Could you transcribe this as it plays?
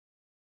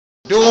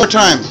Do it one more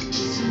time.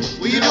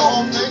 Will you do the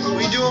whole thing?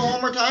 Will you do it one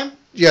more time?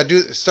 Yeah,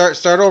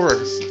 start over.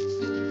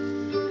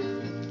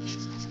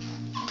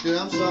 Dude,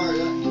 I'm sorry.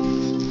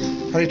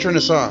 How do you turn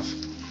this off?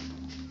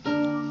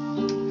 Hang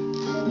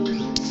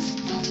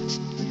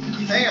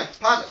on,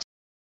 pause it.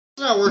 It's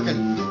not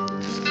working.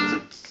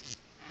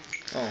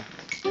 Oh.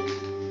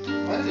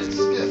 Why did it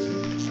skip?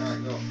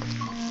 Alright, go.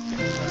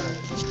 Alright.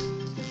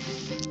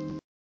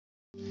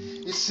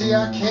 You see,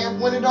 I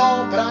can't win it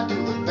all, but I do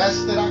the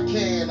best that I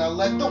can. I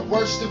let the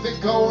worst of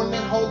it go and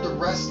then hold the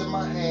rest in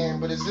my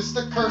hand. But is this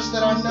the curse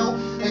that I know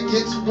that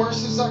gets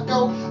worse as I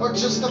go? Or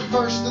just the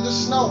first of the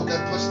snow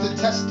that puts the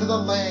test to the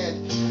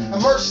land?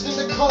 Immersed in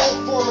the cold,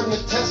 forming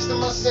the test of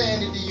my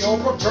sanity.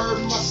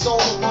 Overburdened my soul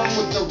along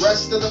with the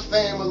rest of the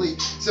family.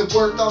 Is it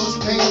worth all this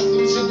pain of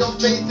losing your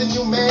faith in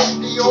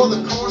humanity? Or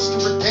the course to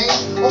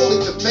regain, only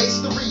to face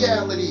the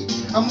reality?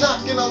 I'm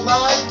not gonna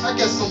lie, I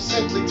guess I'm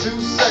simply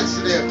too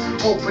sensitive.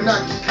 Hoping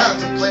I can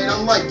contemplate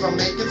on life, I'm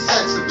making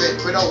sense of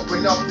it. But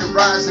open up your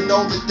eyes and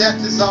know that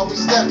death is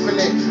always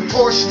definite.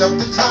 Portion of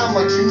the time,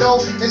 like you know,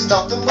 there's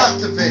nothing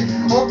left of it.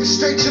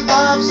 Orchestrate your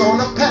lives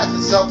on a path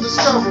of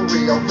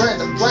self-discovery. A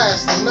random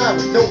blast and not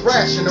with no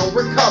rational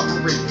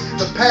recovery.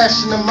 The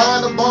passion of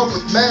mine along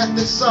with math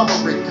and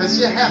summary. Cause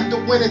you have to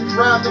win and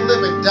thrive to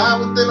live and die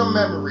within a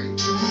memory.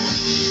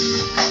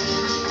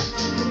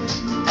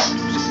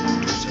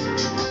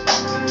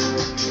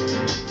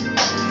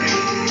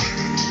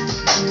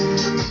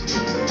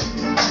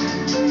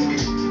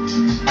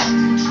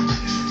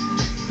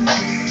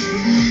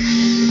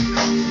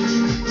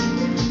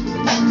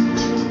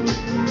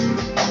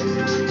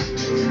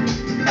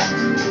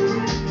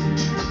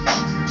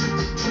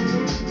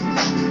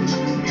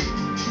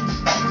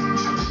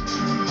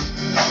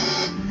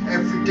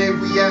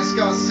 We ask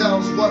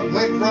ourselves what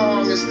went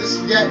wrong. Is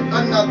this yet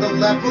another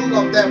level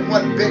of that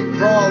one big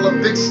brawl? A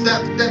big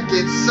step that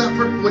gets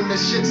suffered when the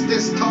shit's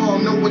this tall.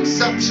 No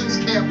exceptions,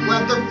 can't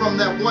weather from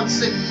that one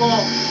sick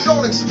fall.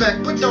 Don't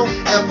expect, but don't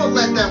ever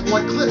let that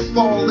one clip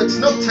fall. It's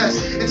no test,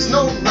 it's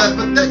no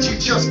lever that you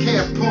just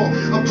can't pull.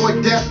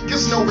 Avoid death,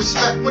 gives no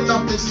respect when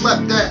nothing's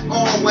left at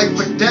all. Life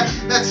or death,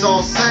 that's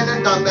all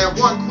centered on that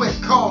one quick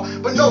call.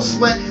 But no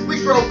sweat,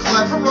 we grow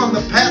clever on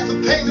the path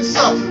of pain and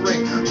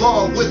suffering.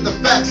 Long with the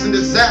facts and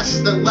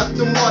disasters that left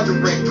them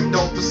wondering. But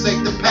don't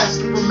forsake the past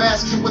to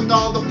remask it with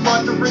all the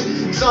plundering.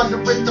 It's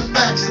under it, the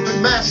facts have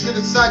been mastered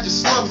inside your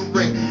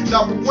slumbering.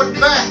 Number one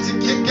fact, to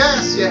kick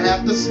ass, you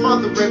have to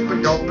smother it.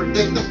 But don't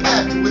predict the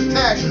path to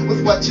attack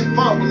with what you're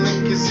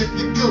fumbling. Cause if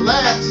you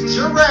collapse, it's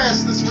your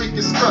ass that's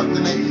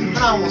reconstructing it.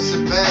 But I won't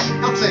sit back,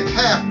 I'll take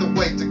half the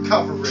weight to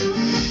cover it.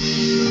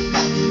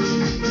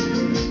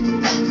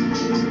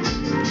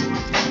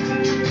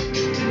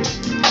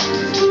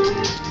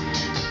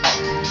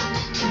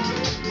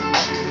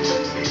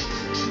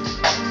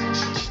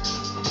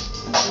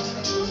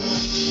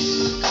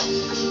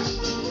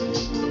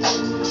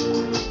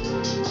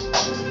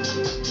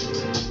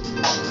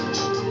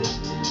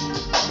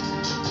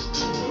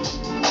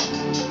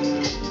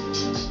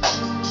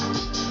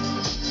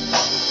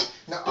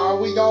 Are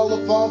we all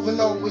evolving,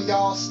 or are we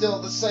all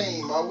still the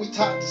same? Are we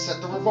taught to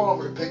set the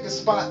revolver to pick a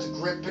spot to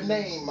grip and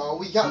aim? Are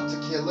we out to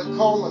kill a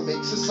call and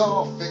makes us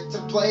all fit to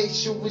play?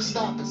 Should we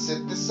stop and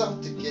set this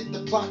up to get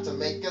the plot to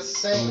make us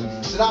sane?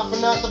 Is it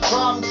often not the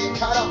problem, get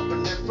caught up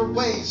in different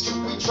ways?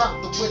 Should we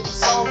drop the wit to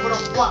solve it or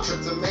flop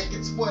it to make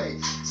its way?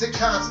 Is it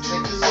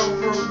concentrate this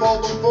over and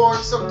roll before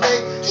it's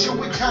okay? Should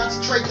we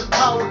concentrate the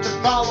power to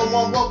follow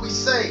on what we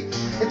say?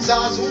 It's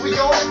odds when we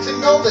own it to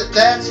know that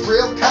that's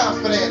real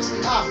confidence.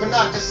 Often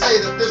I can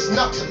say that there's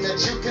nothing that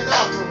you can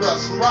offer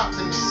us. We're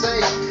often to say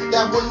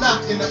that we're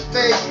not gonna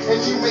fade, and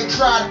you may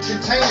try to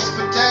contain us,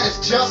 but that is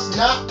just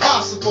not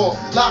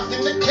possible. Locked in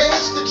the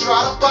cage to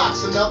try to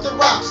box another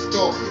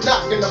obstacle.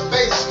 Not gonna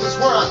face us cause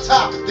we're on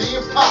top of the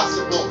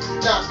impossible.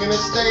 Not gonna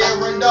stay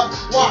or end up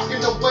walking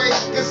away,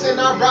 cause in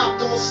our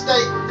optimal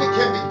state we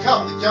can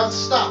become the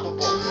unstoppable.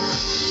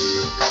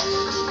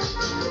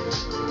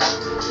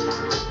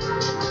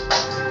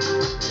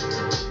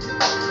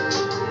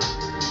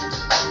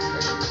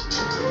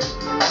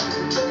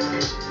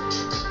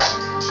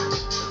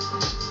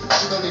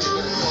 Still need to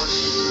get a course.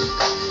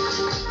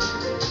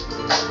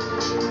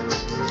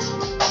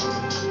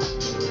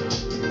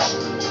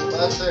 Well,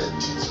 that's it.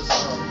 It's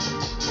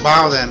just,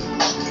 Wow then.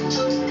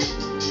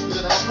 dude,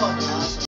 that's fucking awesome.